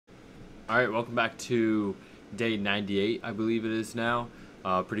All right, welcome back to day 98, I believe it is now.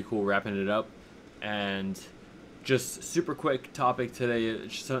 Pretty cool wrapping it up. And just super quick topic today,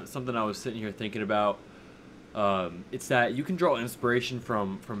 it's something I was sitting here thinking about. It's that you can draw inspiration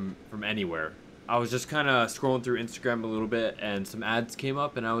from anywhere. I was just kind of scrolling through Instagram a little bit and some ads came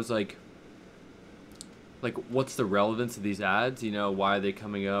up and I was like what's the relevance of these ads? You know, why are they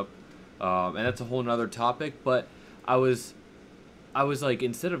coming up? And that's a whole nother topic, but I was like,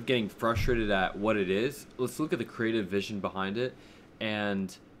 instead of getting frustrated at what it is, let's look at the creative vision behind it.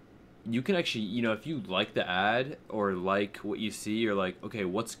 And you can actually, you know, if you like the ad or like what you see, you're like, okay,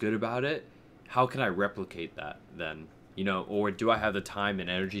 what's good about it? How can I replicate that then? You know, or do I have the time and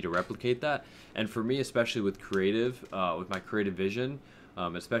energy to replicate that? And for me, especially with creative, with my creative vision,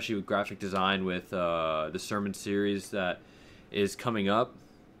 especially with graphic design, with the sermon series that is coming up,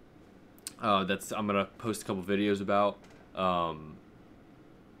 that's I'm gonna post a couple videos about.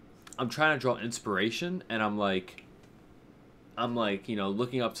 I'm trying to draw inspiration, and I'm like, you know,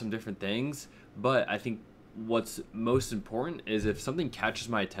 looking up some different things. But I think what's most important is if something catches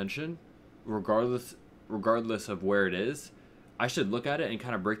my attention, regardless of where it is, I should look at it and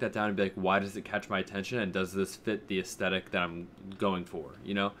kind of break that down and be like, why does it catch my attention, and does this fit the aesthetic that I'm going for?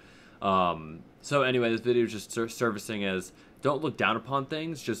 You know. So anyway, this video is just servicing as, don't look down upon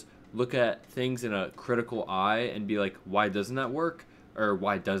things, just look at things in a critical eye and be like, why doesn't that work? Or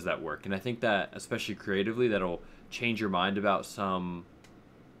why does that work? And I think that, especially creatively, that'll change your mind about some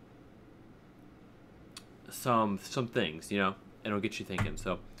things, you know, and it'll get you thinking.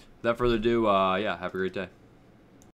 So without further ado, yeah, have a great day.